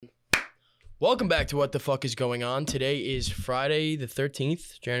Welcome back to What the Fuck is Going On. Today is Friday the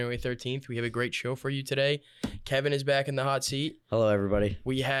 13th, January 13th. We have a great show for you today. Kevin is back in the hot seat. Hello, everybody.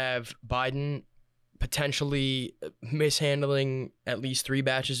 We have Biden potentially mishandling at least 3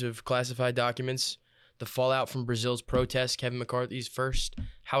 batches of classified documents, the fallout from Brazil's protests, Kevin McCarthy's first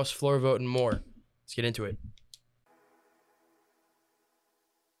House floor vote, and more. Let's get into it.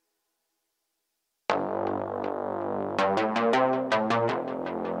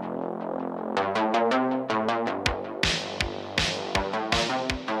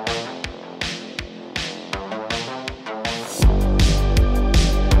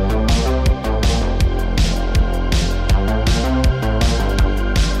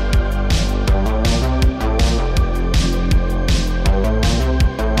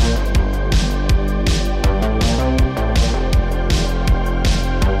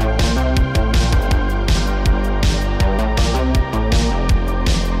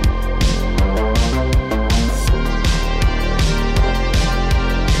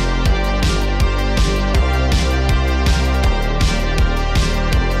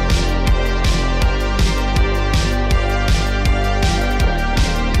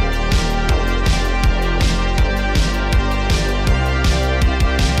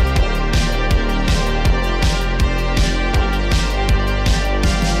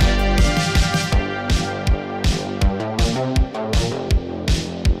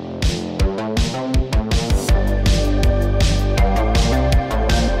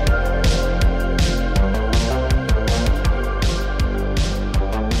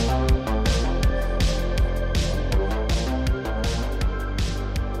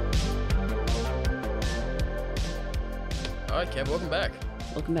 Welcome back.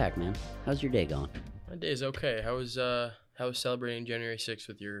 Welcome back, man. How's your day going? My day is okay. How was celebrating January 6th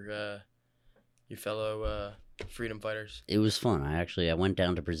with your fellow freedom fighters? It was fun. I went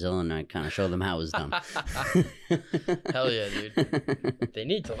down to Brazil and I kind of showed them how it was done. Hell yeah, dude. They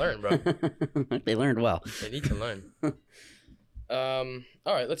need to learn, bro. They learned well. They need to learn.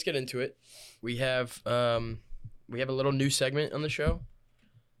 All right, let's get into it. We have a little new segment on the show.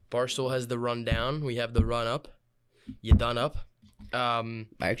 Barstool has the rundown. We have the run up. You done up? I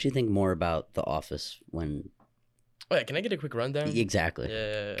actually think more about The Office when... Oh, yeah, can I get a quick rundown? Exactly.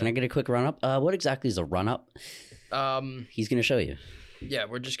 Yeah. Can I get a quick run-up? What exactly is a run-up? He's going to show you. Yeah,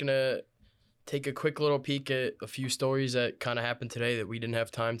 we're just going to take a quick little peek at a few stories that kind of happened today that we didn't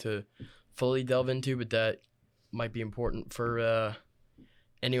have time to fully delve into, but that might be important for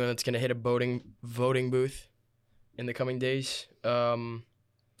anyone that's going to hit a voting booth in the coming days. What am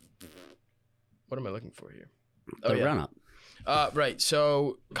I looking for here? The run-up. Right.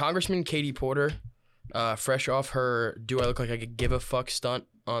 So Congressman Katie Porter, fresh off her "Do I Look Like I Could Give a Fuck" stunt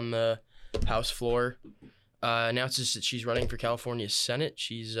on the House floor, announces that she's running for California Senate.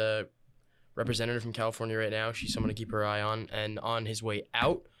 She's a representative from California right now. She's someone to keep her eye on. And on his way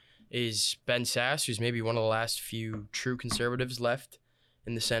out is Ben Sasse, who's maybe one of the last few true conservatives left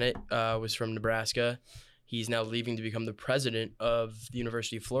in the Senate, was from Nebraska. He's now leaving to become the president of the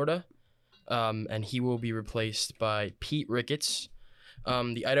University of Florida. And he will be replaced by Pete Ricketts.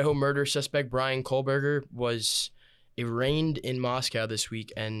 The Idaho murder suspect Brian Kohlberger was arraigned in Moscow this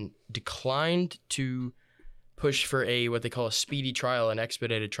week and declined to push for what they call a speedy trial, an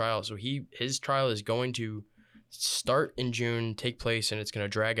expedited trial. So his trial is going to start in June, take place, and it's going to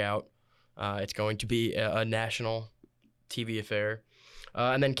drag out. It's going to be a national TV affair.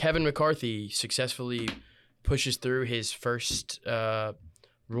 And then Kevin McCarthy successfully pushes through his first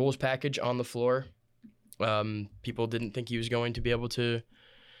rules package on the floor. People didn't think he was going to be able to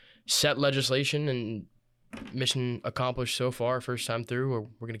set legislation, and mission accomplished so far. First time through.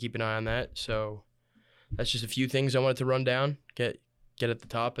 We're going to keep an eye on that. So that's just a few things I wanted to run down, get at the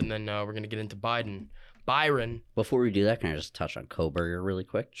top, and then we're going to get into Byron. Before we do that, can I just touch on Kohlberger really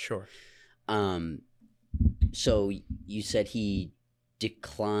quick? Sure. So you said he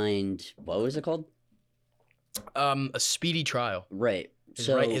declined, what was it called? A speedy trial. Right.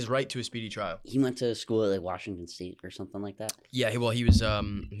 His right to a speedy trial. He went to school at like Washington State or something like that. Yeah, he was. I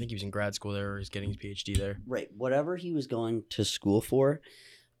think he was in grad school there, or he's getting his PhD there. Right. Whatever he was going to school for,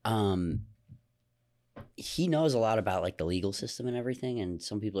 he knows a lot about like the legal system and everything. And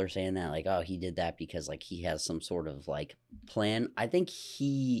some people are saying that like, oh, he did that because like he has some sort of like plan. I think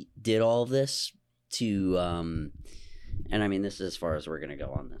he did all of this to, and I mean this is as far as we're gonna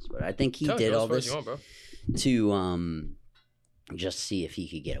go on this, but I think he did all this to just see if he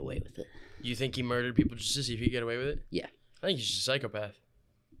could get away with it. You think he murdered people just to see if he could get away with it? Yeah. I think he's just a psychopath.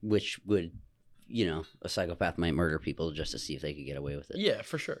 Which would, a psychopath might murder people just to see if they could get away with it. Yeah,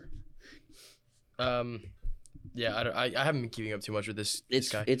 for sure. Yeah, I haven't been keeping up too much with this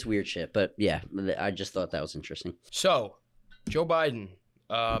guy. It's weird shit, but yeah, I just thought that was interesting. So, Joe Biden,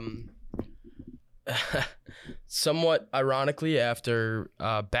 somewhat ironically, after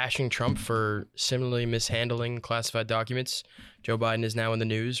bashing Trump for similarly mishandling classified documents, Joe Biden is now in the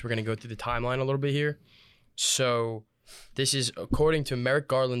news. We're going to go through the timeline a little bit here. So, this is according to Merrick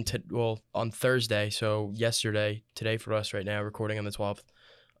Garland, on Thursday, so yesterday, today for us right now, recording on the 12th,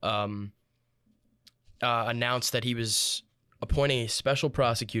 announced that he was appointing a special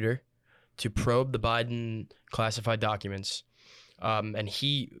prosecutor to probe the Biden classified documents. And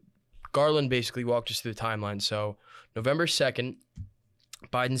Garland basically walked us through the timeline. So November 2nd,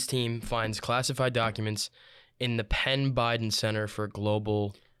 Biden's team finds classified documents in the Penn Biden Center for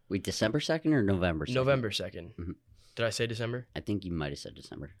Global... Wait, December 2nd or November 2nd? November 2nd. Mm-hmm. Did I say December? I think you might have said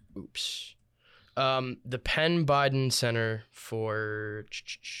December. Oops. The Penn Biden Center for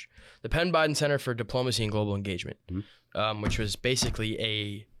Diplomacy and Global Engagement, which was basically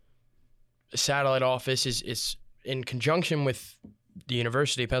a satellite office, is in conjunction with the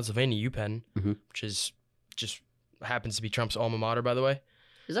University of Pennsylvania, UPenn, which is just happens to be Trump's alma mater, by the way.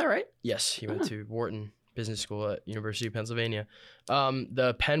 Is that right? Yes, he went to Wharton Business School at University of Pennsylvania.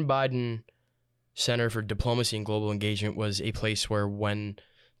 The Penn Biden Center for Diplomacy and Global Engagement was a place where, when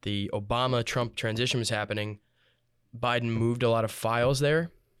the Obama-Trump transition was happening, Biden moved a lot of files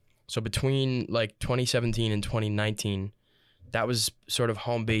there. So between 2017 and 2019, that was sort of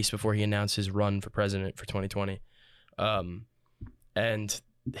home base before he announced his run for president for 2020. And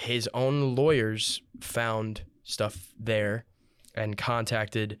his own lawyers found stuff there and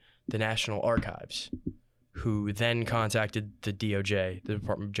contacted the National Archives, who then contacted the DOJ, the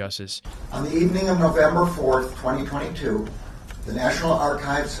Department of Justice. On the evening of November 4th, 2022, the National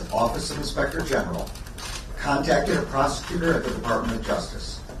Archives Office of Inspector General contacted a prosecutor at the Department of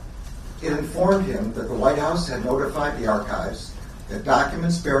Justice. It informed him that the White House had notified the archives that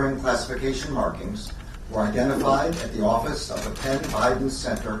documents bearing classification markings were identified at the office of the Penn Biden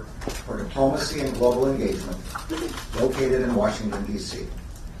Center for Diplomacy and Global Engagement, located in Washington, D.C.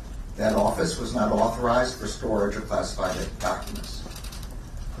 That office was not authorized for storage of classified documents.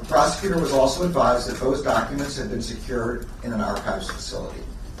 The prosecutor was also advised that those documents had been secured in an archives facility.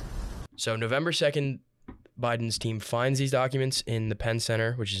 So November 2nd, Biden's team finds these documents in the Penn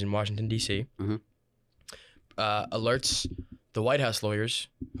Center, which is in Washington, D.C., alerts the White House lawyers,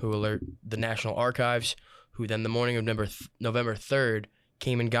 who alert the National Archives, who then the morning of November 3rd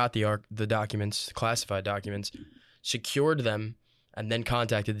came and got the documents, the classified documents, secured them, and then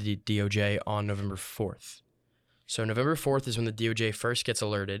contacted the DOJ on November 4th. So November 4th is when the DOJ first gets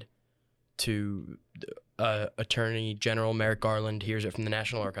alerted to Attorney General Merrick Garland hears it from the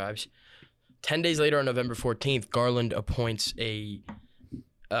National Archives. 10 days later, on November 14th, Garland appoints a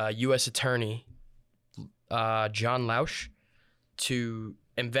U.S. attorney, John Lausch, to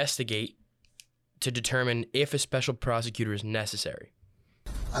investigate to determine if a special prosecutor is necessary.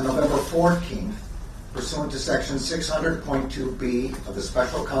 On November 14th, pursuant to Section 600.2b of the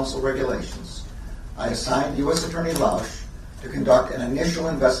Special Counsel Regulations, I assigned U.S. Attorney Lausch to conduct an initial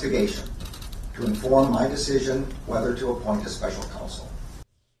investigation to inform my decision whether to appoint a special counsel.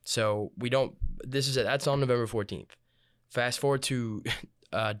 So that's on November 14th. Fast forward to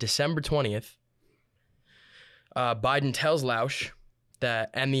December 20th, Biden tells Lausch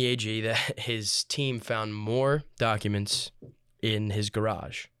and the AG that his team found more documents in his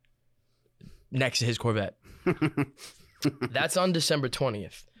garage next to his Corvette. That's on December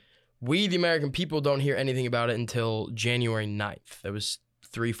 20th. We, the American people, don't hear anything about it until January 9th. That was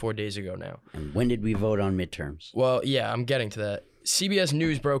 3-4 days ago now. And when did we vote on midterms? Well, yeah, I'm getting to that. CBS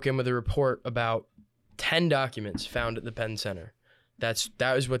News broke in with a report about 10 documents found at the Penn Center. That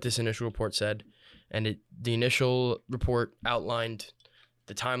is what this initial report said. And the initial report outlined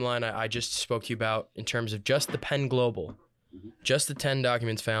the timeline I just spoke to you about in terms of just the Penn Global, just the 10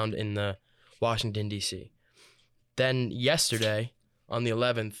 documents found in the Washington, D.C. Then yesterday, on the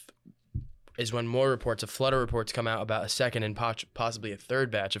 11th, is when more reports, a flood of reports, come out about a second and possibly a third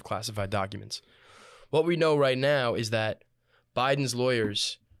batch of classified documents. What we know right now is that Biden's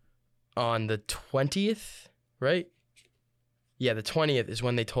lawyers on the 20th, right? Yeah, the 20th is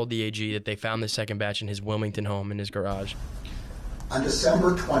when they told the AG that they found the second batch in his Wilmington home in his garage. On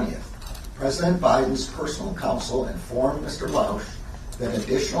December 20th, President Biden's personal counsel informed Mr. Lausch that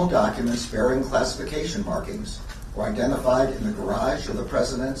additional documents bearing classification markings were identified in the garage of the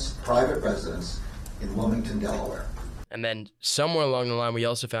president's private residence in Wilmington, Delaware. And then somewhere along the line, we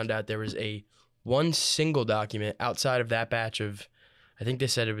also found out there was one single document outside of that batch of, I think they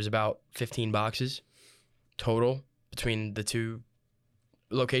said it was about 15 boxes total between the two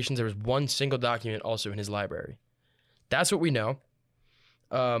locations. There was one single document also in his library. That's what we know.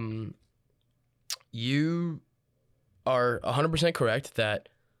 You are 100% correct that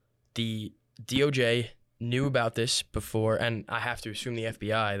the DOJ knew about this before, and I have to assume the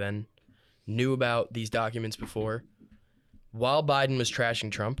FBI then knew about these documents before, while Biden was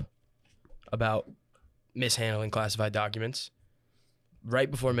trashing Trump about mishandling classified documents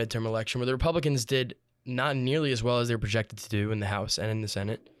right before midterm election, where the Republicans did not nearly as well as they were projected to do in the House and in the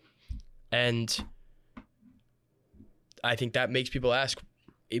Senate. And I think that makes people ask,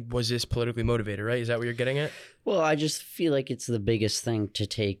 was this politically motivated, right? Is that what you're getting at? Well, I just feel like it's the biggest thing to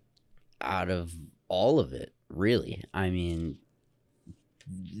take out of all of it, really. I mean,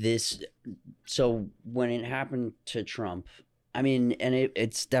 so when it happened to Trump, I mean, and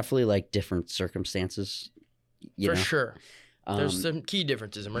it's definitely like different circumstances. For sure. There's some key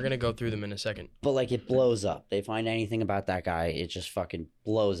differences, and we're going to go through them in a second. But like it blows up. They find anything about that guy, it just fucking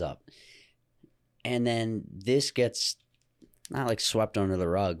blows up. And then this gets not like swept under the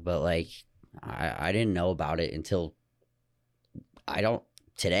rug, but like I didn't know about it until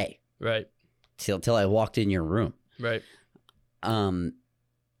today. Right. Till I walked in your room. Right.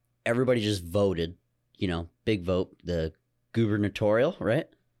 Everybody just voted, big vote, the gubernatorial, right?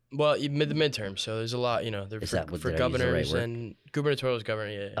 Well, the midterm, so there's a lot, for governors and gubernatorial is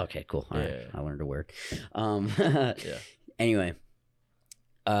governor. Yeah. Okay, cool. All right. I learned a word. Yeah. Anyway,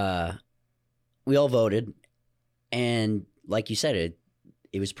 we all voted, and like you said,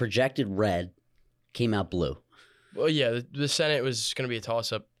 it was projected red, came out blue. Well, yeah, the Senate was going to be a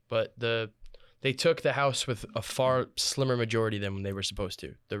toss-up, but they took the House with a far slimmer majority than they were supposed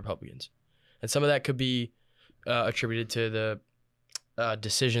to, the Republicans. And some of that could be attributed to the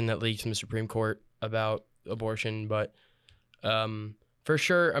decision that leaked from the Supreme Court about abortion, but for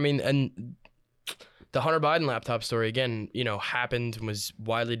sure, I mean, and the Hunter Biden laptop story again, happened and was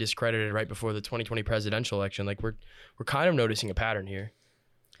widely discredited right before the 2020 presidential election. Like we're kind of noticing a pattern here,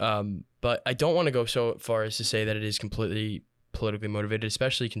 but I don't want to go so far as to say that it is completely politically motivated,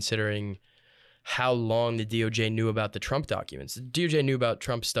 especially considering how long the DOJ knew about the Trump documents. The DOJ knew about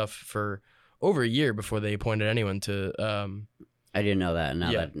Trump stuff for over a year before they appointed anyone to. I didn't know that.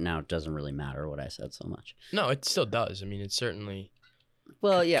 Now it doesn't really matter what I said so much. No, it still does. I mean, it's certainly.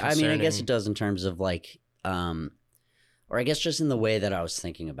 Well, yeah. I mean, I guess it does in terms of like, or I guess just in the way that I was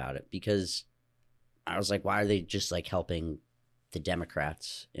thinking about it, because I was like, why are they just like helping the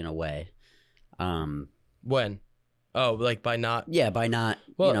Democrats in a way? When? Oh, like by not. Yeah, by not,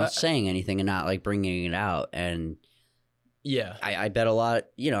 saying anything and not like bringing it out. And yeah, I bet a lot.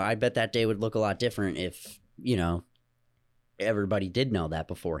 I bet that day would look a lot different if everybody did know that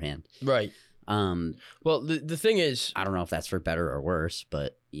beforehand. Right. Well, the thing is, I don't know if that's for better or worse,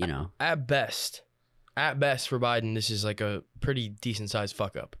 but at best for Biden, this is like a pretty decent sized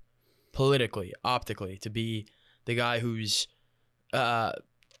fuck up politically, optically, to be the guy who's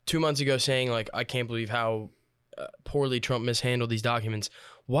 2 months ago saying like, I can't believe how poorly Trump mishandled these documents,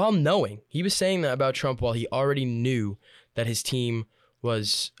 while knowing he was saying that about Trump while he already knew that his team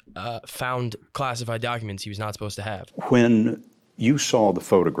was found classified documents he was not supposed to have. When you saw the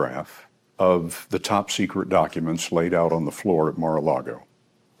photograph of the top secret documents laid out on the floor at Mar-a-Lago,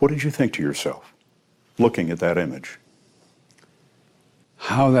 what did you think to yourself, looking at that image?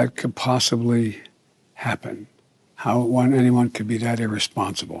 How that could possibly happen, how anyone could be that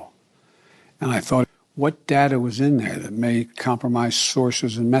irresponsible. And I thought, what data was in there that may compromise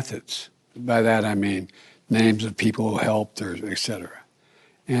sources and methods? By that I mean names of people who helped, or et cetera.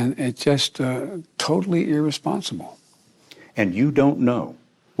 And it's just totally irresponsible. And you don't know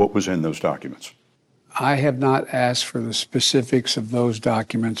what was in those documents? I have not asked for the specifics of those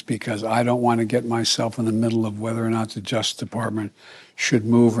documents because I don't want to get myself in the middle of whether or not the Justice Department should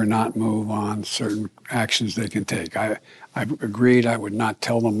move or not move on certain actions they can take. I've agreed I would not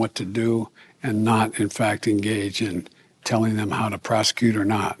tell them what to do and not, in fact, engage in telling them how to prosecute or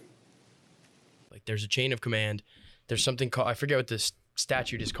not. Like there's a chain of command. There's something called, I forget what this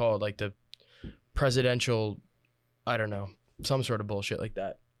statute is called, like the presidential, I don't know, some sort of bullshit like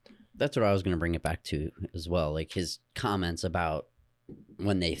that. That's what I was going to bring it back to as well, like his comments about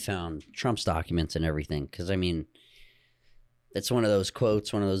when they found Trump's documents and everything. Because, I mean, that's one of those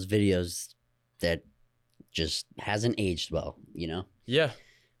quotes, one of those videos that just hasn't aged well, Yeah.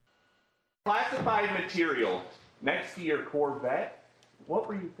 Classified material next to your Corvette. What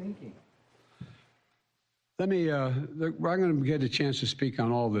were you thinking? Let me, I'm going to get a chance to speak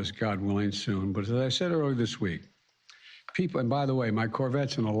on all this, God willing, soon. But as I said earlier this week, people, and by the way, my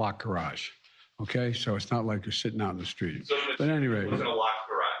Corvette's in a locked garage, okay? So it's not like you're sitting out in the street. So but anyway. It was in a locked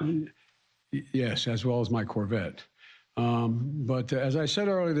garage? Yes, as well as my Corvette. But as I said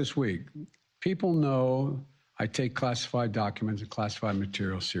earlier this week, people know I take classified documents and classified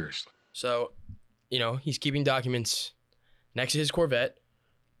material seriously. So, he's keeping documents next to his Corvette,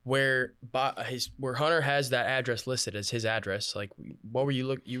 where Hunter has that address listed as his address. Like, what were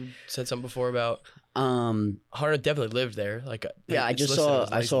you said something before about Hunter definitely lived there. Like, yeah, I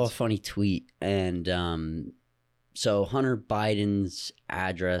saw a funny tweet, and so Hunter Biden's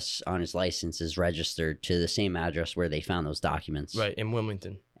address on his license is registered to the same address where they found those documents, right, in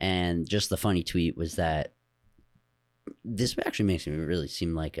Wilmington. And just the funny tweet was that this actually makes me really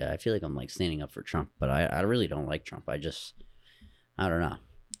seem like I feel like I'm like standing up for Trump, but I really don't like Trump. I don't know.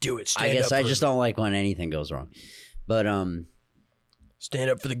 Do it. I guess I just don't like when anything goes wrong. But stand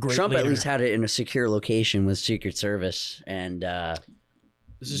up for the great Trump leader. at least had it in a secure location with Secret Service and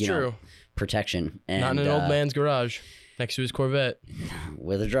this is true. Protection. And, not in an old man's garage next to his Corvette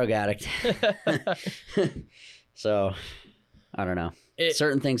with a drug addict. So I don't know.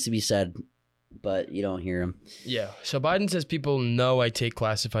 Certain things to be said, but you don't hear them. Yeah. So Biden says people know I take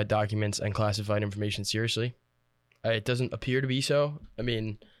classified documents and classified information seriously. It doesn't appear to be so. I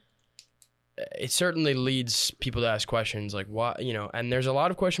mean, it certainly leads people to ask questions like, why, and there's a lot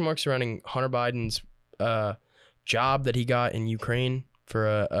of question marks surrounding Hunter Biden's job that he got in Ukraine for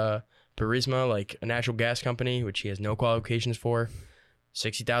a Burisma, like a natural gas company, which he has no qualifications for,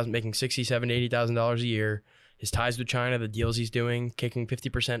 making $60,000, $70,000, $80,000 a year. His ties with China, the deals he's doing, kicking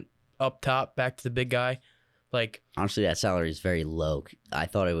 50% up top back to the big guy. Like, honestly, that salary is very low. I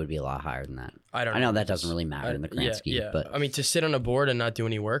thought it would be a lot higher than that. I know that doesn't really matter in the grand scheme. But I mean, to sit on a board and not do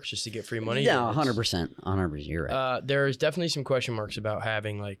any work just to get free money. No, 100%. 100%. You're right. There's definitely some question marks about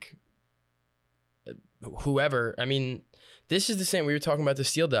having like whoever. I mean, this is the same. We were talking about the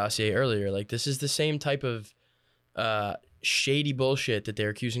Steele dossier earlier. Like, this is the same type of shady bullshit that they're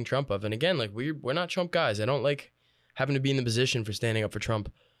accusing Trump of. And again, like we're not Trump guys. I don't like having to be in the position for standing up for Trump.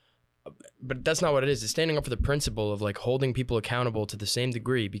 But that's not what it is. It's standing up for the principle of like holding people accountable to the same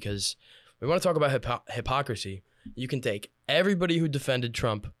degree, because we want to talk about hypocrisy. You can take everybody who defended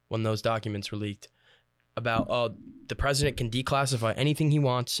Trump when those documents were leaked about, the president can declassify anything he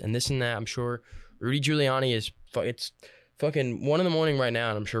wants and this and that. I'm sure Rudy Giuliani it's fucking 1 a.m. right now,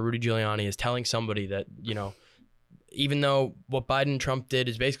 and I'm sure Rudy Giuliani is telling somebody that, even though what Biden and Trump did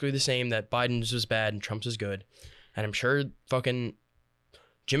is basically the same, that Biden's was bad and Trump's is good. And I'm sure fucking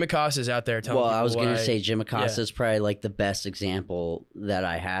Jim Acosta is out there telling people. Well, I was going to say Jim Acosta is probably like the best example that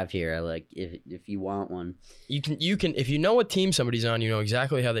I have here. Like, if you want one, you can if you know what team somebody's on, you know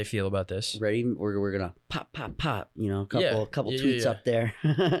exactly how they feel about this. Ready? We're gonna pop. Couple tweets up there.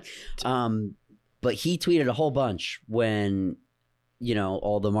 But he tweeted a whole bunch when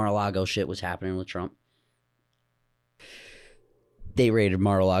all the Mar-a-Lago shit was happening with Trump. They raided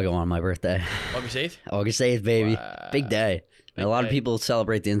Mar-a-Lago on my birthday. August 8th? August 8th, baby. Wow. Big day. A lot of people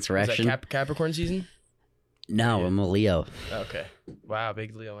celebrate the insurrection. Is that Capricorn season? No, I'm a Leo. Okay. Wow,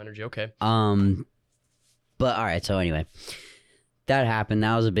 big Leo energy. Okay. But all right, so anyway, that happened.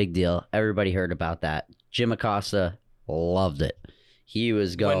 That was a big deal. Everybody heard about that. Jim Acosta loved it. He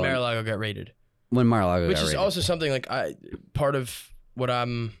was going... When Mar-a-Lago got raided. When Mar-a-Lago got raided. Which is also something like part of what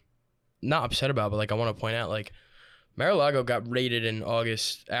I'm not upset about, but like I want to point out, like Mar-a-Lago got raided in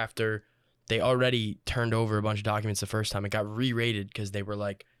August after they already turned over a bunch of documents the first time. It got re-raided because they were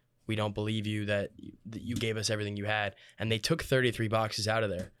like, we don't believe you that you gave us everything you had. And they took 33 boxes out of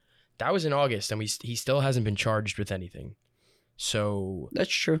there. That was in August, and he still hasn't been charged with anything. So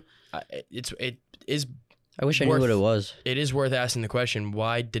that's true. It is. I wish I knew what it was. It is worth asking the question: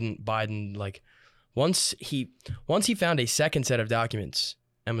 why didn't Biden, like, once he found a second set of documents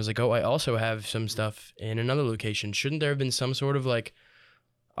and was like, oh, I also have some stuff in another location. Shouldn't there have been some sort of like,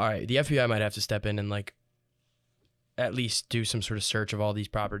 all right, the FBI might have to step in and like at least do some sort of search of all these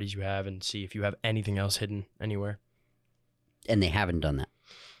properties you have and see if you have anything else hidden anywhere. And they haven't done that.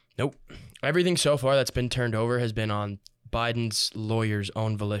 Nope. Everything so far that's been turned over has been on Biden's lawyer's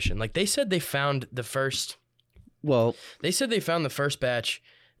own volition. Like they said they found the first... Well... They said they found the first batch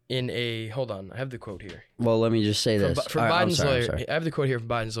in a... Hold on. I have the quote here. Well, let me just say this. For Biden's lawyer... I have the quote here from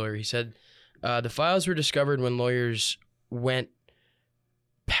Biden's lawyer. He said, the files were discovered when lawyers went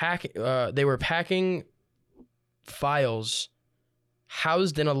they were packing files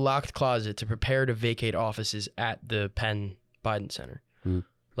housed in a locked closet to prepare to vacate offices at the Penn Biden Center.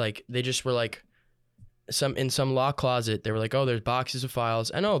 Like they just were like in some locked closet. They were like, oh, there's boxes of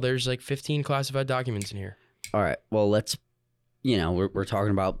files, and oh, there's like 15 classified documents in here. All right. Well, let's, we're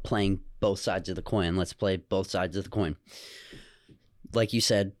talking about playing both sides of the coin. Let's play both sides of the coin. Like you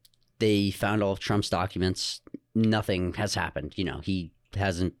said, they found all of Trump's documents. Nothing has happened. He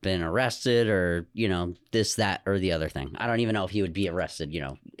hasn't been arrested or, this, that, or the other thing. I don't even know if he would be arrested,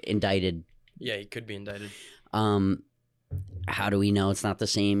 indicted. Yeah, he could be indicted. How do we know it's not the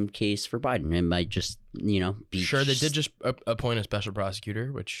same case for Biden? It might just, be... Sure, they did just appoint a special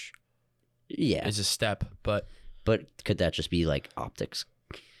prosecutor, which is a step, but... But could that just be, like, optics?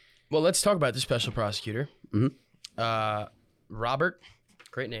 Well, let's talk about the special prosecutor. Mm-hmm. Robert,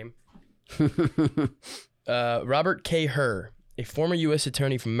 great name. Robert K. Hur, a former U.S.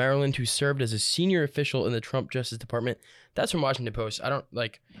 attorney from Maryland who served as a senior official in the Trump Justice Department. That's from Washington Post. I don't,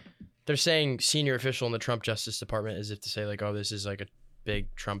 they're saying senior official in the Trump Justice Department as if to say, like, oh, this is, like, a big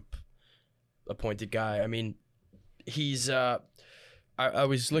Trump-appointed guy. I mean, he's, I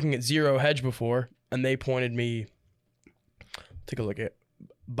was looking at Zero Hedge before, and they pointed me, take a look at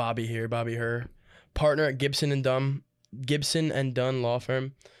Bobby Hur, partner at Gibson and Dunn law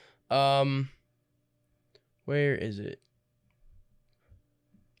firm. Where is it?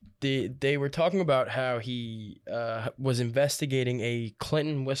 They were talking about how he was investigating a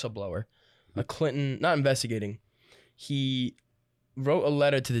Clinton whistleblower. Not investigating. He wrote a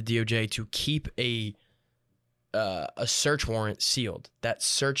letter to the DOJ to keep a search warrant sealed that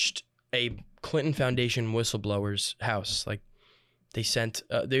searched a Clinton Foundation whistleblower's house. Like, they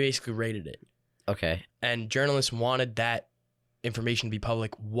basically raided it. Okay. And journalists wanted that information to be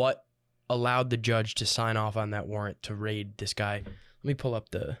public. What allowed the judge to sign off on that warrant to raid this guy? Let me pull up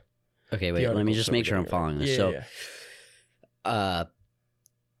the... Okay, wait, let me just make sure I'm following this.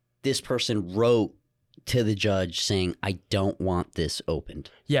 This person wrote to the judge saying, I don't want this opened.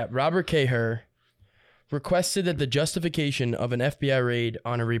 Yeah, Robert K. Hur requested that the justification of an FBI raid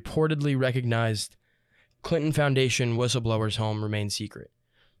on a reportedly recognized Clinton Foundation whistleblower's home remain secret.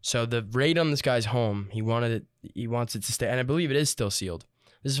 So the raid on this guy's home, he wants it to stay, and I believe it is still sealed.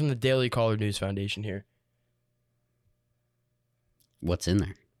 This is from the Daily Caller News Foundation here. What's in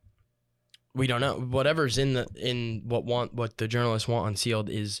there? We don't know. Whatever's in what the journalists want unsealed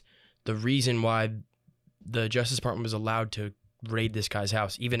is the reason why the Justice Department was allowed to raid this guy's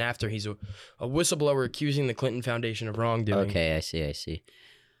house, even after he's a whistleblower accusing the Clinton Foundation of wrongdoing. Okay, I see.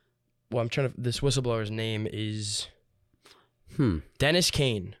 Well, this whistleblower's name is Dennis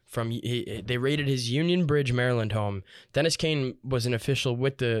Kane. They raided his Union Bridge, Maryland home. Dennis Kane was an official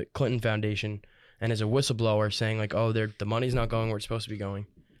with the Clinton Foundation and is a whistleblower saying, like, oh, the money's not going where it's supposed to be going.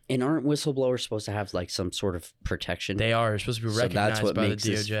 And aren't whistleblowers supposed to have, like, some sort of protection? They are. They're supposed to be recognized by the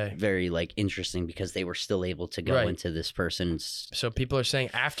DOJ. This very, like, interesting because they were still able to go into this person's... So people are saying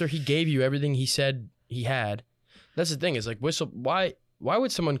after he gave you everything he said he had, that's the thing is, like, why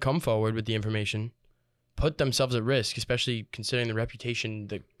would someone come forward with the information, put themselves at risk, especially considering the reputation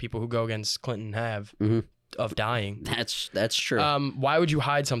that people who go against Clinton have of dying? That's true. Why would you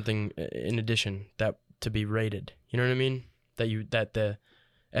hide something in addition to be raided? You know what I mean? That the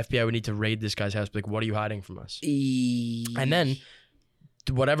FBI would need to raid this guy's house. Like, what are you hiding from us? And then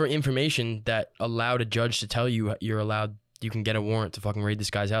whatever information that allowed a judge to tell you you can get a warrant to fucking raid this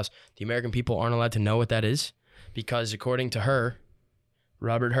guy's house, the American people aren't allowed to know what that is, because according to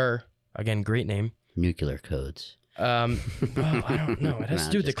Robert Hur, again, great name. Nuclear codes. Well, I don't know. It has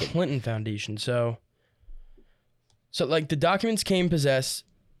to do with the Clinton Foundation. So like, the documents Kane possessed.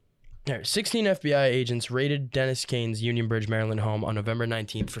 16 FBI agents raided Dennis Kane's Union Bridge, Maryland home on November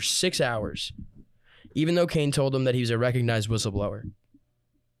 19th for 6 hours, even though Kane told them that he was a recognized whistleblower.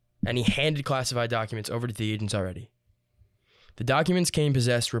 And he handed classified documents over to the agents already. The documents Kane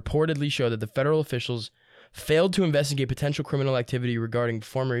possessed reportedly show that the federal officials failed to investigate potential criminal activity regarding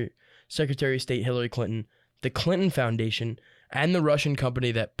former Secretary of State Hillary Clinton, the Clinton Foundation, and the Russian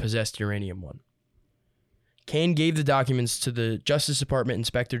company that possessed Uranium One. Kane gave the documents to the Justice Department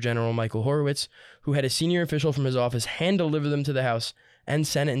Inspector General Michael Horowitz, who had a senior official from his office hand deliver them to the House and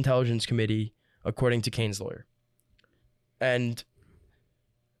Senate Intelligence Committee, according to Kane's lawyer. And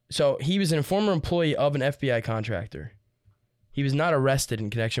so he was a former employee of an FBI contractor. He was not arrested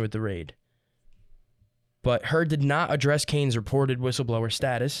in connection with the raid. But Hur did not address Kane's reported whistleblower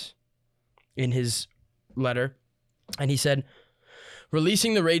status in his letter. And he said,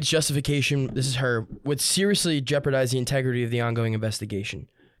 releasing the raid's justification, this is Hur, would seriously jeopardize the integrity of the ongoing investigation.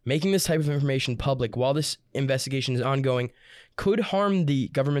 Making this type of information public while this investigation is ongoing could harm the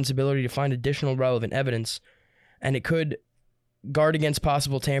government's ability to find additional relevant evidence, and it could guard against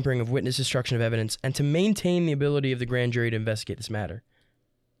possible tampering of witness destruction of evidence, and to maintain the ability of the grand jury to investigate this matter.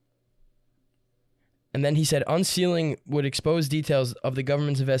 And then he said, unsealing would expose details of the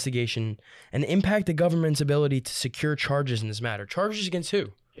government's investigation and impact the government's ability to secure charges in this matter. Charges against who?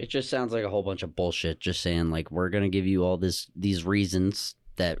 It just sounds like a whole bunch of bullshit, just saying, like, we're going to give you all these reasons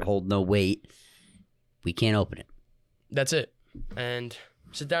that hold no weight. We can't open it. That's it. And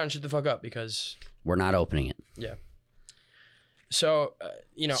sit down and shut the fuck up, because... we're not opening it. Yeah. So,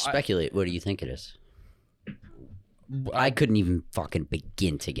 Speculate. What do you think it is? I couldn't even fucking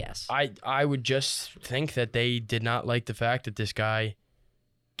begin to guess. I would just think that they did not like the fact that this guy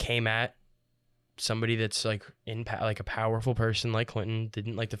came at somebody that's like like a powerful person like Clinton.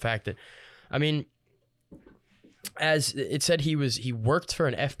 Didn't like the fact that, I mean, as it said, he worked for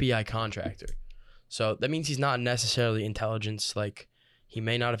an FBI contractor, so that means he's not necessarily intelligence. Like, he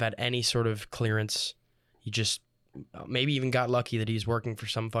may not have had any sort of clearance. He just maybe even got lucky that he's working for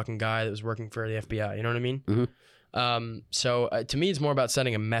some fucking guy that was working for the FBI. You know what I mean? Mm-hmm. So to me, it's more about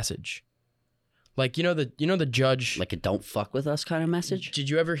sending a message. Like, the judge, Like a "don't fuck with us" kind of message. Did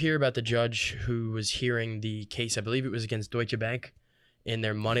you ever hear about the judge who was hearing the case? I believe it was against Deutsche Bank in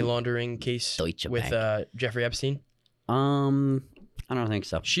their money laundering case with Jeffrey Epstein. I don't think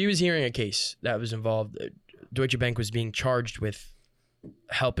so. She was hearing a case that was involved. Deutsche Bank was being charged with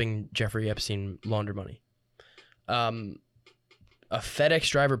helping Jeffrey Epstein launder money. A FedEx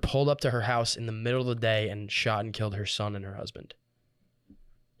driver pulled up to her house in the middle of the day and shot and killed her son and her husband.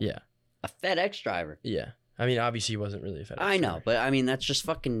 Yeah. A FedEx driver. Yeah. I mean, obviously he wasn't really a FedEx I know, driver. but I mean, that's just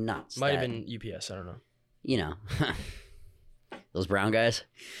fucking nuts. Might have been UPS. I don't know. You know, those brown guys.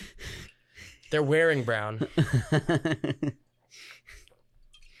 They're wearing brown.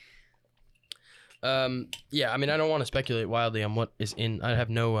 Yeah, I mean, I don't want to speculate wildly on what is in. I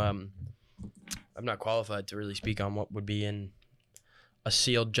have no. I'm not qualified to really speak on what would be in a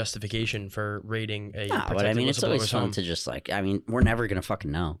sealed justification for raiding a. No, but I mean, it's always fun to just like. I mean, we're never gonna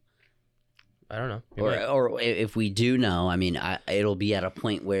fucking know. I don't know. Or if we do know, I mean, it'll be at a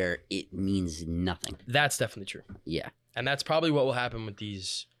point where it means nothing. That's definitely true. Yeah, and that's probably what will happen with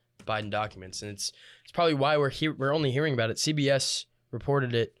these Biden documents, and it's probably why we're only hearing about it. CBS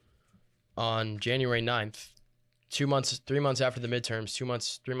reported it on January 9th, 3 months after the midterms,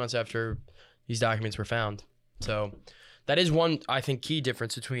 3 months after these documents were found. So that is one, I think, key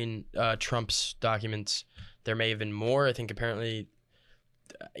difference between Trump's documents. There may have been more. I think apparently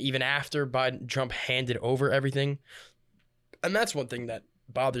even after Trump handed over everything. And that's one thing that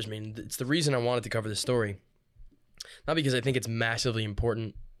bothers me. And it's the reason I wanted to cover this story. Not because I think it's massively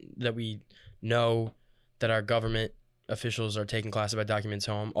important that we know that our government officials are taking classified documents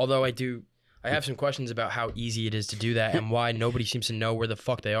home. Although I have some questions about how easy it is to do that and why nobody seems to know where the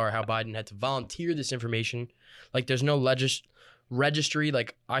fuck they are, how Biden had to volunteer this information. Like, there's no registry.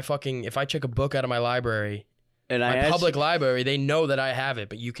 Like, if I check a book out of my library, and public library, they know that I have it,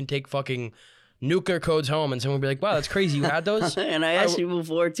 but you can take fucking nuclear codes home and someone will be like, wow, that's crazy. You had those? And I asked you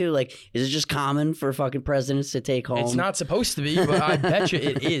before too, like, is it just common for fucking presidents to take home? It's not supposed to be, but I bet you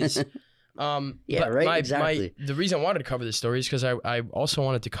it is. Yeah, right. Exactly. The reason I wanted to cover this story is because I also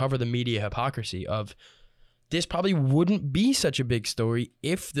wanted to cover the media hypocrisy of this. Probably wouldn't be such a big story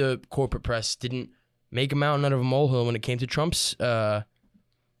if the corporate press didn't make a mountain out of a molehill when it came to Trump's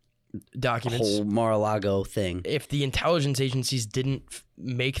documents. Whole Mar-a-Lago thing. If the intelligence agencies didn't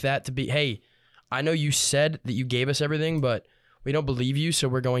make that to be, hey, I know you said that you gave us everything, but we don't believe you, so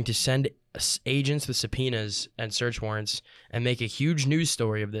we're going to send agents with subpoenas and search warrants and make a huge news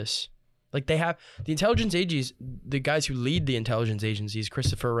story of this. Like, they have the intelligence agencies, the guys who lead the intelligence agencies,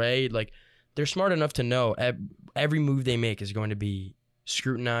 Christopher Wray, like, they're smart enough to know every move they make is going to be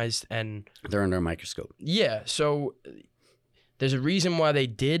scrutinized, and they're under a microscope. Yeah, so there's a reason why they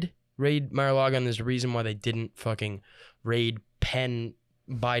did raid Mar-a-Lago, and there's a reason why they didn't fucking raid Penn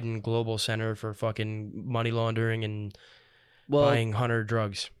Biden Global Center for fucking money laundering and buying Hunter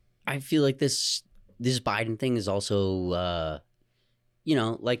drugs. I feel like this Biden thing is also, you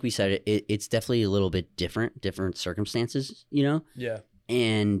know, like we said, it's definitely a little bit different circumstances, you know? Yeah.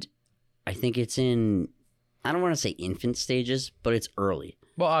 And I think it's in, I don't want to say infant stages, but it's early.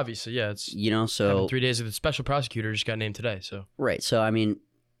 Well, obviously, yeah. It's, you know, so 3 days of the special prosecutor just got named today, so. Right. So, I mean,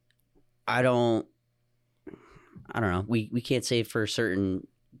 I don't know. We can't say for certain,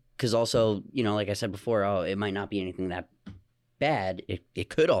 because also, you know, like I said before, it might not be anything that bad. It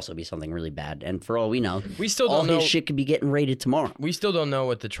could also be something really bad. And for all we know, we still don't know. His shit could be getting raided tomorrow. We still don't know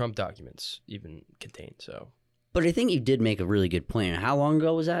what the Trump documents even contain, so. But I think you did make a really good point. How long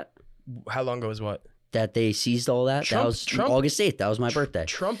ago was that? How long ago was what? That they seized all that? That was August 8th. That was my birthday.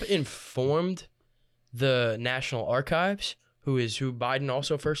 Trump informed the National Archives, who Biden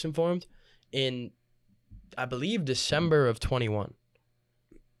also first informed, in, I believe, December of 21.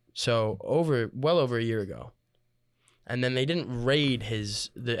 So well over a year ago. And then they didn't raid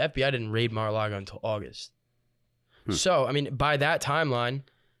the FBI didn't raid Mar-a-Lago until August. So, I mean, by that timeline,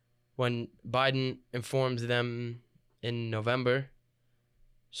 when Biden informed them in November,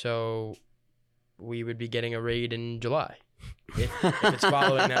 so we would be getting a raid in July if it's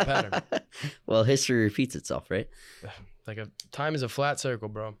following that pattern. Well, history repeats itself, right? Like time is a flat circle,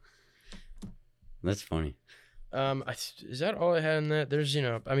 bro. That's funny. Is that all I had in that? There's,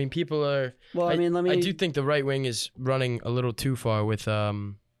 I mean, people are. Well, I mean, I do think the right wing is running a little too far with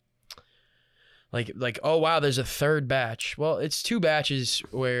like oh wow, there's a third batch. Well, it's two batches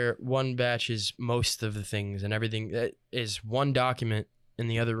where one batch is most of the things and everything that is one document in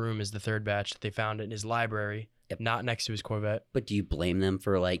the other room is the third batch that they found in his library, not next to his Corvette. But do you blame them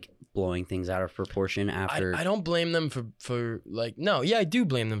for like blowing things out of proportion after? I don't blame them for like, no, yeah, I do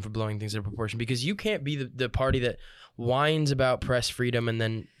blame them for blowing things out of proportion because you can't be the party that whines about press freedom and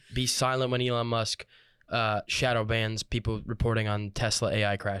then be silent when Elon Musk shadow bans people reporting on Tesla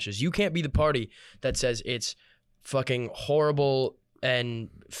AI crashes. You can't be the party that says it's fucking horrible and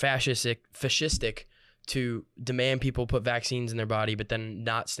fascistic to demand people put vaccines in their body, but then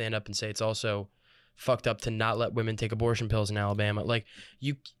not stand up and say it's also fucked up to not let women take abortion pills in Alabama. Like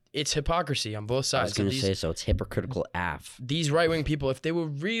it's hypocrisy on both sides. I was going to say, so it's hypocritical AF. These right-wing people, if they were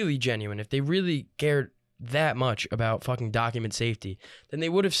really genuine, if they really cared that much about fucking document safety, then they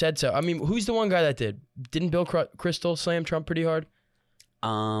would have said so. I mean, who's the one guy that did? Didn't Bill Kristol slam Trump pretty hard?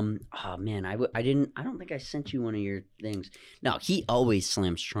 Oh man, I don't think I sent you one of your things. No, he always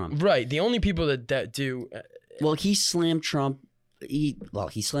slams Trump. Right. The only people that do. Well, he slammed Trump. He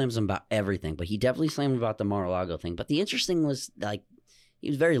slams him about everything, but he definitely slammed him about the Mar-a-Lago thing. But the interesting was like he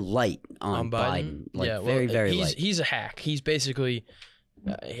was very light on Biden. Like, yeah, very light. He's a hack. He's basically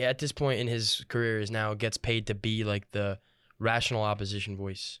at this point in his career is now gets paid to be like the rational opposition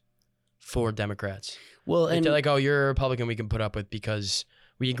voice for Democrats. Well, like and they're like, oh, you're a Republican we can put up with because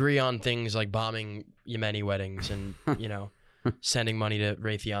we agree on things like bombing Yemeni weddings and sending money to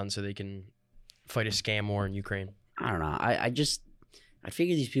Raytheon so they can fight a scam war in Ukraine. I don't know. I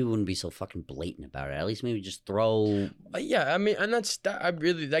figure these people wouldn't be so fucking blatant about it. At least maybe just throw. Yeah, I mean, and I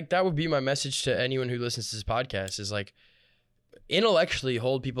really like that would be my message to anyone who listens to this podcast is like intellectually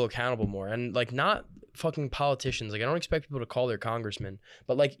hold people accountable more and like not fucking politicians. Like I don't expect people to call their congressmen,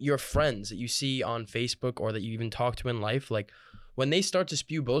 but like your friends that you see on Facebook or that you even talk to in life, like when they start to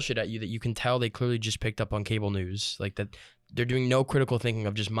spew bullshit at you that you can tell they clearly just picked up on cable news, like that they're doing no critical thinking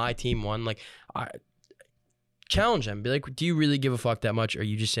of just my team won. Like I challenge them. Be like, do you really give a fuck that much? Or are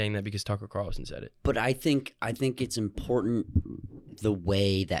you just saying that because Tucker Carlson said it? But I think it's important the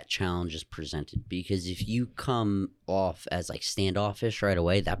way that challenge is presented, because if you come off as like standoffish right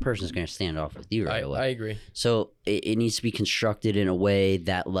away, that person's going to stand off with you right away. I agree. So it needs to be constructed in a way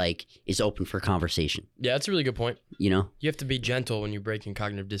that like is open for conversation. Yeah, that's a really good point. You have to be gentle when you're breaking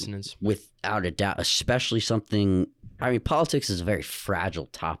cognitive dissonance. Without a doubt, especially something. I mean, politics is a very fragile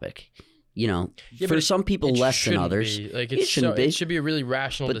topic. For some people less than others. Like it shouldn't be. It should be a really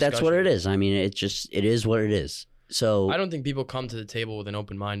rational discussion. That's what it is. I mean, it is what it is. So I don't think people come to the table with an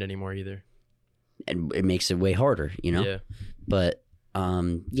open mind anymore either. And it makes it way harder, Yeah. But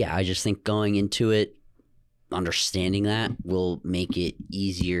I just think going into it, understanding that will make it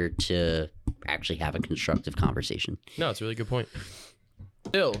easier to actually have a constructive conversation. No, it's a really good point.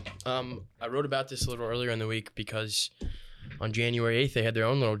 Still, I wrote about this a little earlier in the week because on January 8th, they had their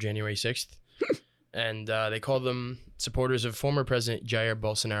own little January 6th. And they called them supporters of former President Jair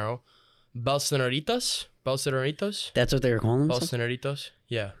Bolsonaro. Bolsonaritos? That's what they were calling them? Bolsonaritos?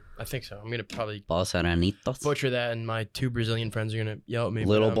 Yeah, I think so. I'm going to probably Bolsonaritos? Butcher that, and my two Brazilian friends are going to yell at me.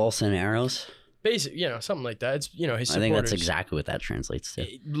 Little Bolsonaros? Basic, something like that. It's, his supporters. I think that's exactly what that translates to.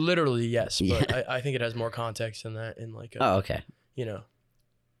 Literally, yes. But I think it has more context than that in like a, okay.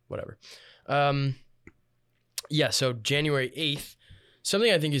 Whatever. So January 8th,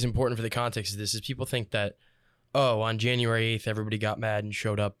 something I think is important for the context of this is people think that, on January 8th, everybody got mad and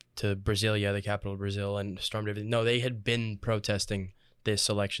showed up to Brasilia, the capital of Brazil, and stormed everything. No, they had been protesting this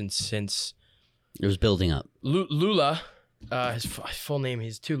election since... It was building up. Lula, his full name,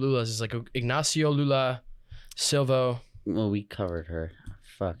 his two Lulas, is like Ignacio Lula Silva. Well, we covered her.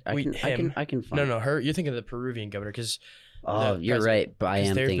 Fuck. I can find... No, her. You're thinking of the Peruvian governor, because... Oh, you're right, but I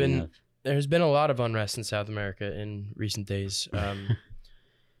am thinking of... There's been a lot of unrest in South America in recent days.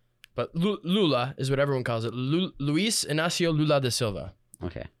 But Lula is what everyone calls it. Luis Inácio Lula da Silva.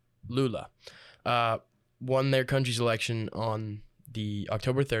 Okay. Lula won their country's election on the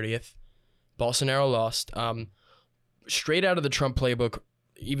October 30th. Bolsonaro lost. Straight out of the Trump playbook,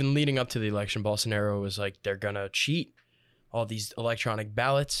 even leading up to the election, Bolsonaro was like, they're going to cheat all these electronic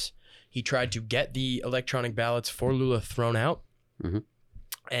ballots. He tried to get the electronic ballots for Lula thrown out. Mm-hmm.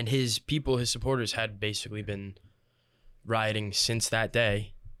 And his people, his supporters, had basically been rioting since that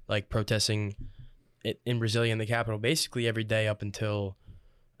day, like protesting in Brasilia, in the capital, basically every day up until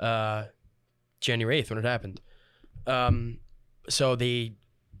January 8th when it happened. So they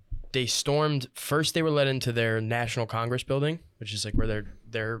stormed. First, they were led into their National Congress building, which is like where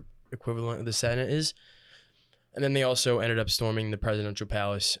their equivalent of the Senate is. And then they also ended up storming the presidential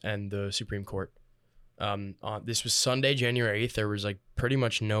palace and the Supreme Court. This was Sunday, January 8th. There was like pretty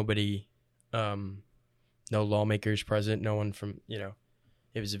much nobody, no lawmakers present, no one from, it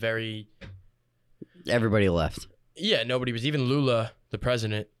was Everybody left. Yeah, nobody was. Even Lula, the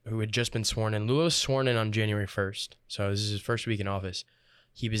president, who had just been sworn in. Lula was sworn in on January 1st. So this is his first week in office.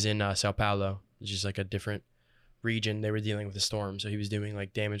 He was in Sao Paulo, which is like a different region. They were dealing with a storm. So he was doing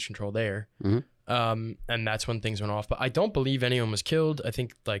like damage control there. And that's when things went off. But I don't believe anyone was killed. I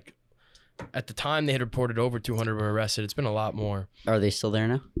think like at the time they had reported over 200 were arrested. It's been a lot more. Are they still there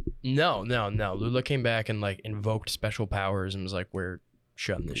now? No. Lula came back and like invoked special powers and was like, we're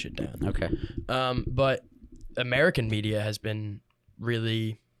shutting this shit down. Okay. But American media has been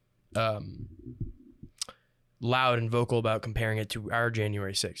really loud and vocal about comparing it to our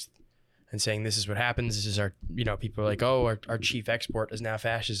January 6th and saying this is what happens. This is our, people are like, oh, our chief export is now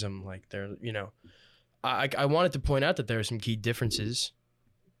fascism. Like they're, I wanted to point out that there are some key differences,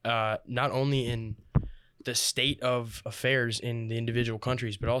 not only in the state of affairs in the individual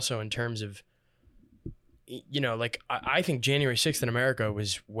countries, but also in terms of, like I think January 6th in America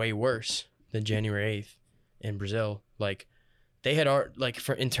was way worse than January 8th in Brazil. Like they had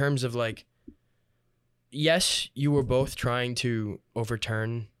in terms of like, yes, you were both trying to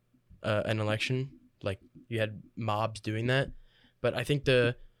overturn an election. Like you had mobs doing that, but I think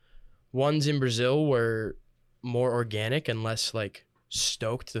the ones in Brazil were more organic and less like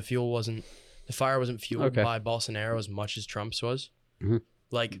stoked. The fire wasn't fueled by Bolsonaro as much as Trump's was.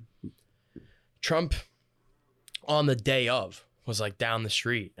 Like Trump on the day of was like down the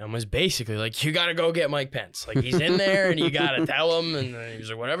street and was basically like, you got to go get Mike Pence. Like he's in there and you got to tell him. And he was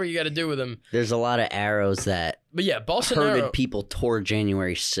like, whatever you got to do with him. There's a lot of arrows that Bolsonaro herded people toward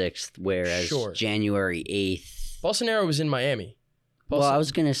January 6th, whereas January 8th. Bolsonaro was in Miami. Well, I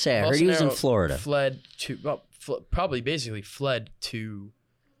was going to say, I heard he was in Florida. Fled to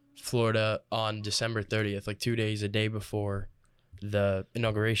Florida on December 30th, like 2 days, a day before the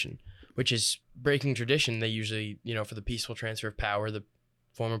inauguration, which is breaking tradition. They usually, for the peaceful transfer of power, the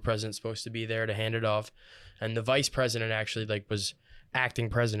former president's supposed to be there to hand it off. And the vice president actually was acting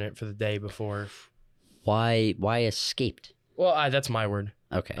president for the day before. Why escaped? Well, that's my word.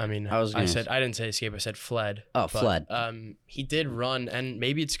 Okay. I mean, I didn't say escape. I said fled. Oh, fled. He did run, and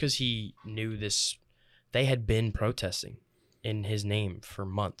maybe it's because he knew this. They had been protesting in his name for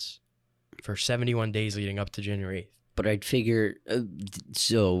months, for 71 days leading up to January 8th. But I'd figure,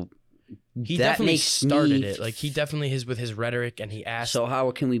 so he that definitely makes started it. Like he definitely with his rhetoric, and he asked. So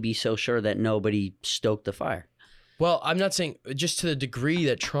how can we be so sure that nobody stoked the fire? Well, I'm not saying just to the degree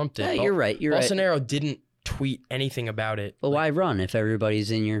that Trump did. Yeah, you're right. Bolsonaro didn't tweet anything about it. Well, why run if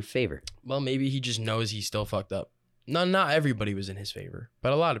everybody's in your favor? Well, maybe he just knows he's still fucked up. No, not everybody was in his favor,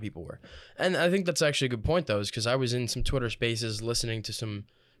 but a lot of people were. And I think that's actually a good point, though, is because I was in some Twitter spaces listening to some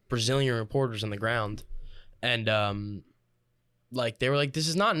Brazilian reporters on the ground, and they were like, this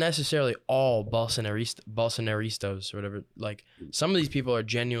is not necessarily all Bolsonaristas or whatever. Like, some of these people are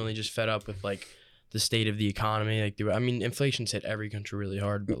genuinely just fed up with, like, the state of the economy. Like, inflation's hit every country really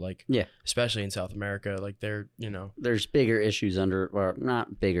hard, but, like, especially in South America, like, they're, There's bigger issues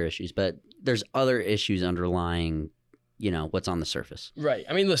not bigger issues, but there's other issues underlying, what's on the surface. Right.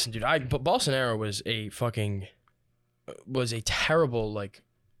 I mean, listen, dude, but Bolsonaro was a terrible, like,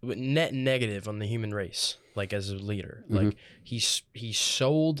 net negative on the human race, like, as a leader. Mm-hmm. Like, he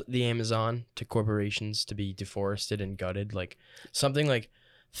sold the Amazon to corporations to be deforested and gutted. Like, something like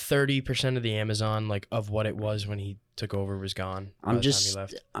 30% of the Amazon, like, of what it was when he took over was gone. I'm just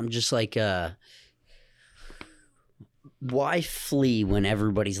like, why flee when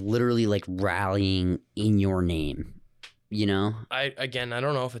everybody's literally like rallying in your name? I don't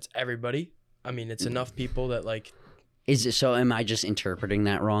know if it's everybody. I mean, it's enough people that like. Is it so? Am I just interpreting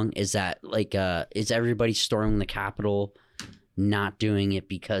that wrong? Is that like, is everybody storming the Capitol not doing it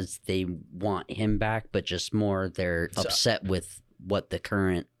because they want him back, but just more they're upset with what the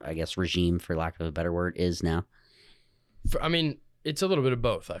current, I guess, regime, for lack of a better word, is now? It's a little bit of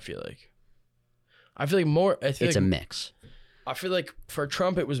both. I feel like it's a mix. I feel like for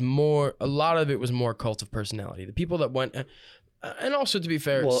Trump, a lot of it was more cult of personality. The people that went, and also to be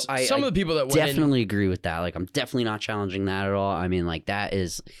fair, some of the people that went definitely agree with that. Like, I'm definitely not challenging that at all. I mean, like, that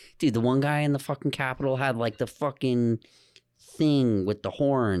is, dude, the one guy in the fucking Capitol had like the fucking thing with the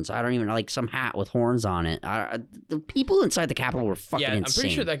horns. I don't even like some hat with horns on it. The people inside the Capitol were fucking insane. I'm pretty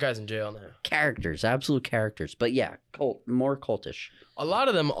sure that guy's in jail now. Characters, absolute characters. But yeah, more cultish. A lot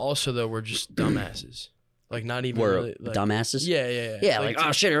of them also, though, were just dumbasses. Like, not even really, like, dumbasses? Yeah. Like,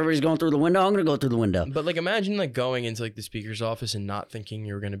 oh shit, everybody's going through the window. I'm gonna go through the window. But like, imagine like going into like the speaker's office and not thinking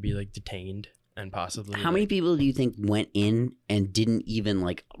you were gonna be like detained. and possibly. How many people do you think went in and didn't even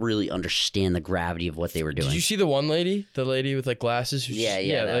like really understand the gravity of what they were doing? Did you see the one lady? The lady with like glasses? Who's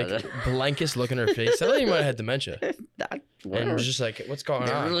like blankest look in her face. That lady might have had dementia. And was just like, what's going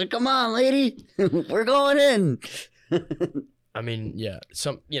on? Like, come on, lady. We're going in. I mean, yeah.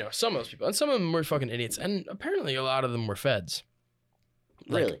 Some of those people. And some of them were fucking idiots. And apparently a lot of them were feds.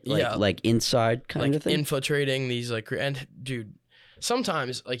 Really? Like inside kind of thing? Infiltrating these like, and dude,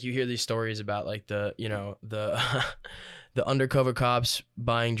 sometimes like you hear these stories about like the the undercover cops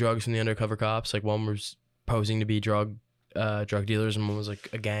buying drugs from the undercover cops. Like one was posing to be drug dealers and one was like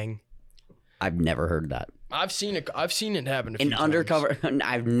a gang. I've never heard that. I've seen it happen. In undercover,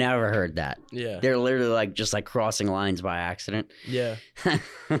 I've never heard that. Yeah, they're literally like just like crossing lines by accident. Yeah.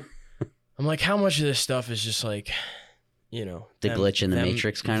 I'm like, how much of this stuff is just like, the glitch in the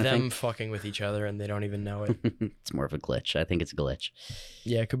Matrix kind of thing? Them fucking with each other and they don't even know it. It's more of a glitch. I think it's a glitch.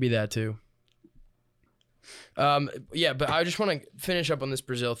 Yeah, it could be that too. Yeah, but I just want to finish up on this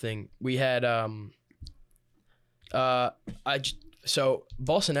Brazil thing. We had so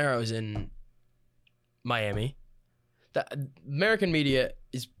Bolsonaro is in Miami. The American media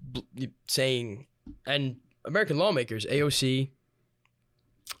is saying, and American lawmakers, AOC,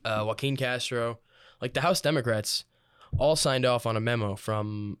 Joaquin Castro, like the House Democrats, all signed off on a memo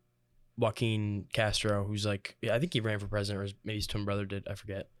from Joaquin Castro, who's like, I think he ran for president, or maybe his twin brother did, I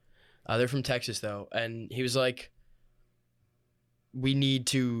forget. They're from Texas though, and he was like, we need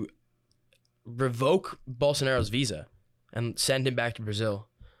to revoke Bolsonaro's visa and send him back to Brazil,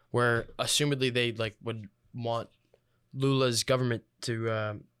 where assumedly they like would want Lula's government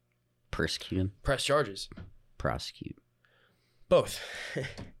to persecute him, press charges, prosecute, both.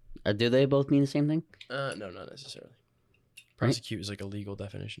 Do they both mean the same thing? No, not necessarily. Prosecute is like a legal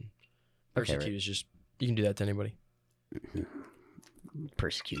definition. Persecute is just, you can do that to anybody.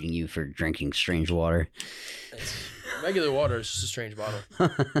 Persecuting you for drinking strange water. Regular water is just a strange bottle.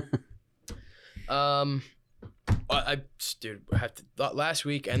 Dude, last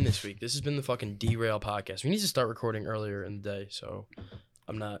week and this week, this has been the fucking derail podcast. We need to start recording earlier in the day, so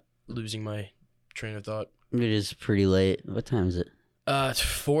I'm not losing my train of thought. It is pretty late. What time is it? It's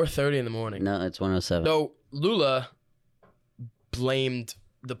 4:30 in the morning. No, it's 1:07. So Lula blamed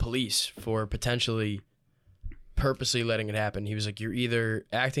the police for potentially purposely letting it happen. He was like, you're either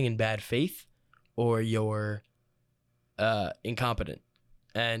acting in bad faith or you're incompetent.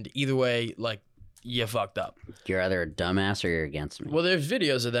 And either way, like, you fucked up. You're either a dumbass or you're against me. Well, there's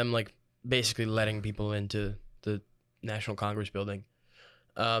videos of them like basically letting people into the National Congress building.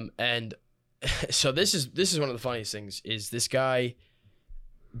 And so this is one of the funniest things is this guy,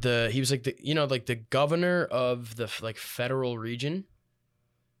 he was like the governor of the like federal region.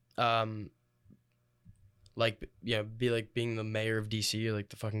 Be like being the mayor of DC or like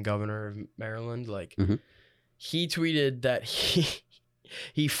the fucking governor of Maryland. Like he tweeted that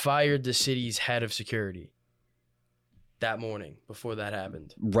he fired the city's head of security that morning before that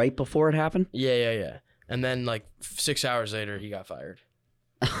happened. Right before it happened? Yeah. And then like 6 hours later, he got fired.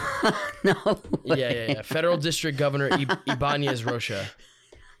 No way. Yeah. Federal District Governor Ibanez Rocha.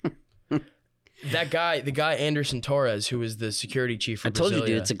 That guy, the guy Anderson Torres, who was the security chief for Brasilia, I told you,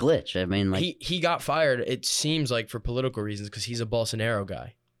 dude, it's a glitch. I mean, like he got fired. It seems like for political reasons because he's a Bolsonaro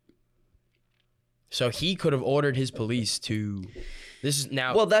guy. So he could have ordered his police to. This is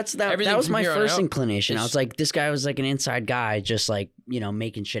now. Well, that was my first inclination. I was like, this guy was like an inside guy, just like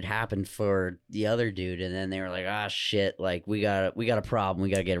making shit happen for the other dude, and then they were like, ah, shit, like we got a problem.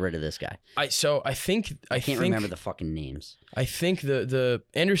 We got to get rid of this guy. I can't remember the fucking names. I think the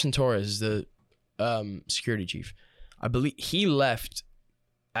Anderson Torres is the security chief. I believe he left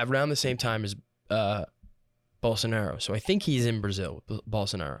around the same time as Bolsonaro. So I think he's in Brazil,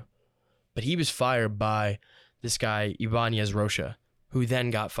 Bolsonaro. But he was fired by this guy, Ibanez Rocha, who then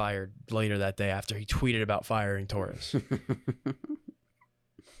got fired later that day after he tweeted about firing Torres.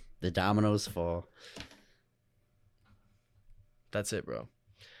 The dominoes fall. That's it, bro.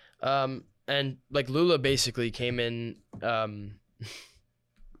 And like Lula basically came in,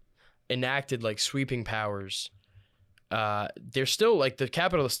 enacted like sweeping powers. They're still like the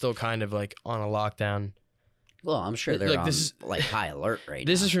capital is still kind of like on a lockdown. Well, I'm sure they're on high alert right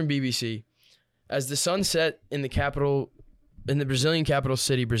now. This is from BBC. As the sun set in the Brazilian capital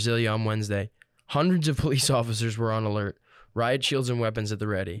city, Brasilia, on Wednesday, hundreds of police officers were on alert, riot shields and weapons at the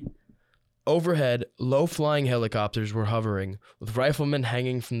ready. Overhead, low-flying helicopters were hovering, with riflemen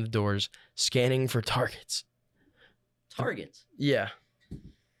hanging from the doors, scanning for targets. Targets? Yeah.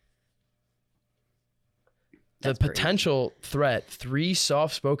 That's the potential threat, 3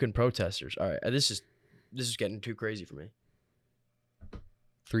 soft-spoken protesters. All right, this is getting too crazy for me.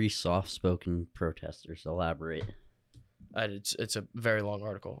 3 soft-spoken protesters. Elaborate. It's a very long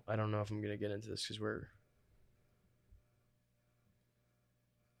article. I don't know if I'm gonna get into this because we're.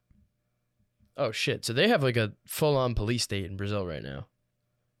 Oh shit! So they have like a full-on police state in Brazil right now.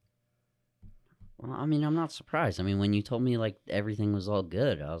 Well, I mean, I'm not surprised. I mean, when you told me like everything was all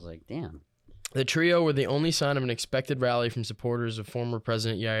good, I was like, damn. The trio were the only sign of an expected rally from supporters of former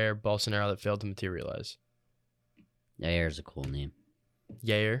President Jair Bolsonaro that failed to materialize. Jair's a cool name.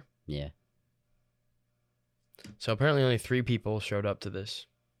 Jair? Yeah. So apparently only 3 people showed up to this,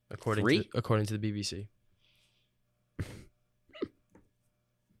 according Three? to the BBC.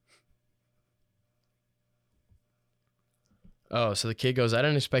 Oh, so the kid goes, I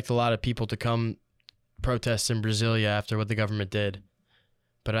didn't expect a lot of people to come protest in Brasilia after what the government did,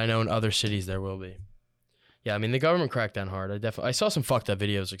 but I know in other cities there will be. Yeah, I mean, the government cracked down hard. I saw some fucked up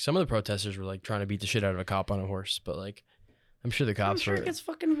videos. Like, some of the protesters were, like, trying to beat the shit out of a cop on a horse, but, like, I'm sure the cops it gets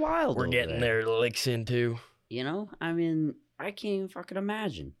fucking wild. were over getting there. their licks in, too. You know, I mean, I can't even fucking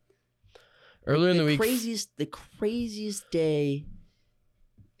imagine. Earlier in the week... the craziest day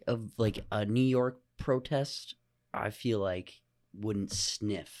of, like, a New York protest, I feel like wouldn't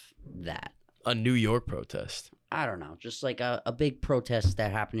sniff that. A New York protest. I don't know, just like a big protest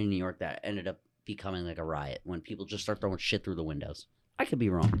that happened in New York that ended up becoming like a riot when people just start throwing shit through the windows. I could be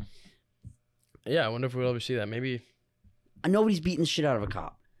wrong. Yeah, I wonder if we'll ever see that. Maybe... Nobody's beating the shit out of a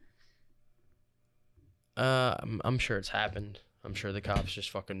cop. I'm sure it's happened. I'm sure the cops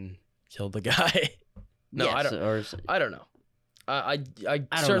just fucking killed the guy. No, Yes, I don't know. I don't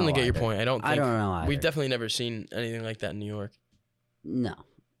certainly know get your either. point. I don't I don't know we've either. definitely never seen anything like that in New York. No.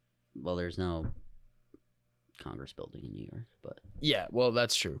 Well, there's no Congress building in New York, but... Yeah, well,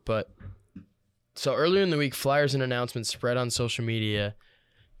 that's true. But so earlier in the week, flyers and announcements spread on social media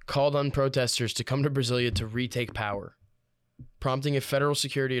called on protesters to come to Brasilia to retake power, prompting a federal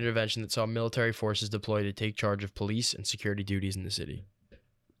security intervention that saw military forces deployed to take charge of police and security duties in the city.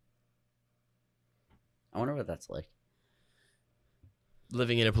 I wonder what that's like.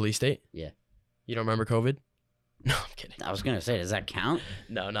 Living in a police state? Yeah. You don't remember COVID? No, I'm kidding. I was going to say, does that count?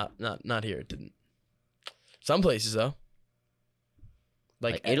 No, not here. It didn't. Some places though.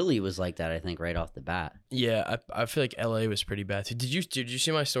 Like Italy was like that, I think, right off the bat. Yeah, I feel like LA was pretty bad too. Did you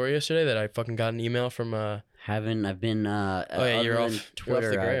see my story yesterday that I fucking got an email from I've been oh yeah, you're other off than you're off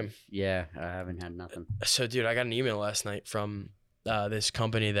the gram. Yeah, I haven't had nothing. So dude, I got an email last night from this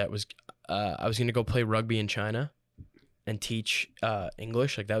company that was I was gonna go play rugby in China and teach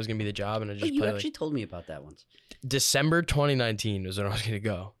English. Like that was gonna be the job, and I just You play, actually told me about that once. December 2019 was when I was gonna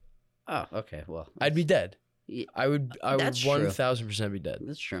go. Oh, okay. Well, I'd be dead. Yeah, I would that's true. 1000% be dead.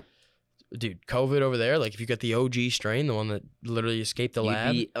 That's true. Dude, COVID over there, like if you got the OG strain, the one that literally escaped the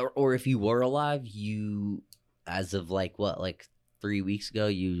lab. Or if you were alive, you, as of like 3 weeks ago,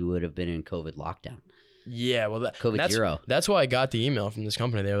 you would have been in COVID lockdown. Yeah, well, that's zero. That's why I got the email from this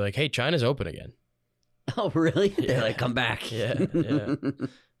company. They were like, "Hey, China's open again." Oh, really? Yeah. They're like, "Come back." Yeah.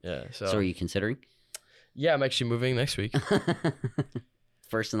 Yeah. So are you considering? Yeah, I'm actually moving next week.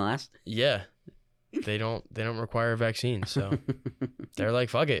 First and last? Yeah. They don't require a vaccine, so they're like,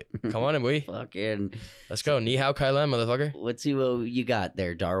 "Fuck it, come on in, we Fucking. let's go." Ni hao kai lan, motherfucker. Let's see what you got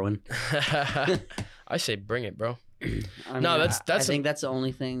there, Darwin. I say, bring it, bro. I think that's the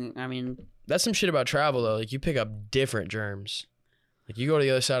only thing. I mean, that's some shit about travel though. Like you pick up different germs. Like you go to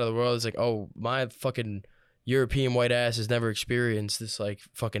the other side of the world, it's like, oh, my fucking European white ass has never experienced this like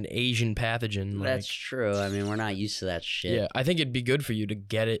fucking Asian pathogen. Like, that's true. I mean, we're not used to that shit. yeah, I think it'd be good for you to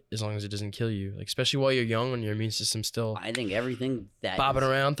get it as long as it doesn't kill you. Like especially while you're young and your immune system's still I think everything that bobbing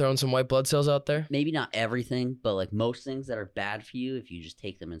around, throwing some white blood cells out there. maybe not everything, but like most things that are bad for you, if you just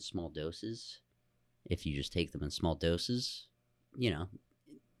take them in small doses, you know,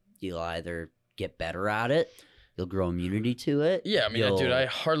 you'll either get better at it, you'll grow immunity to it. Yeah, I mean, dude, I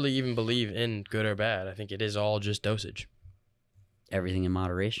hardly even believe in good or bad. I think it is all just dosage. Everything in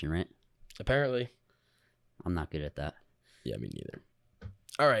moderation, right? Apparently. I'm not good at that. Yeah, me neither.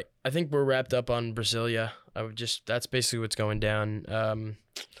 All right, I think we're wrapped up on Brasilia. That's basically what's going down.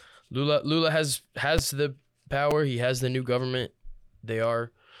 Lula has the power. He has the new government. They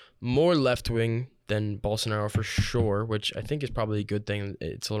are more left-wing than Bolsonaro for sure, which I think is probably a good thing.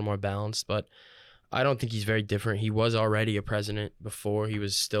 It's a little more balanced, but I don't think he's very different. He was already a president before. He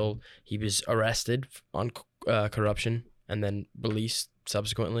was arrested on corruption and then released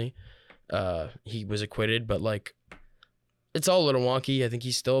subsequently. He was acquitted, but like it's all a little wonky. I think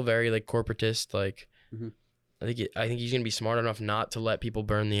he's still very like corporatist. Like I think he's gonna be smart enough not to let people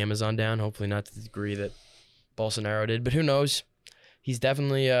burn the Amazon down. Hopefully not to the degree that Bolsonaro did, but who knows? He's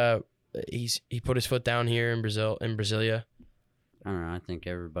definitely he put his foot down here in Brasilia. I don't know. I think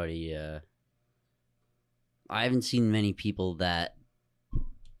everybody. I haven't seen many people that,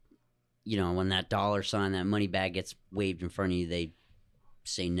 when that dollar sign, that money bag gets waved in front of you, they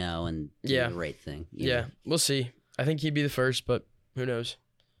say no and do the right thing. Yeah, we'll see. I think he'd be the first, but who knows?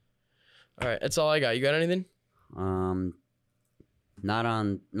 All right, that's all I got. You got anything? Not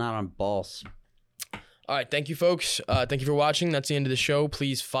on balls. All right, thank you, folks. Thank you for watching. That's the end of the show.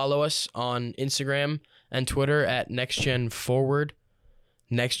 Please follow us on Instagram and Twitter at NextGenForward.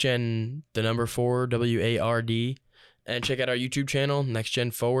 NextGen, the number 4, WARD. And check out our YouTube channel,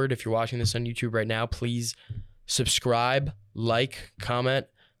 NextGen Forward. If you're watching this on YouTube right now, please subscribe, like, comment,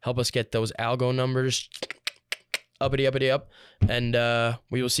 help us get those algo numbers uppity, uppity, up. And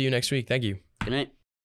we will see you next week. Thank you. Good night.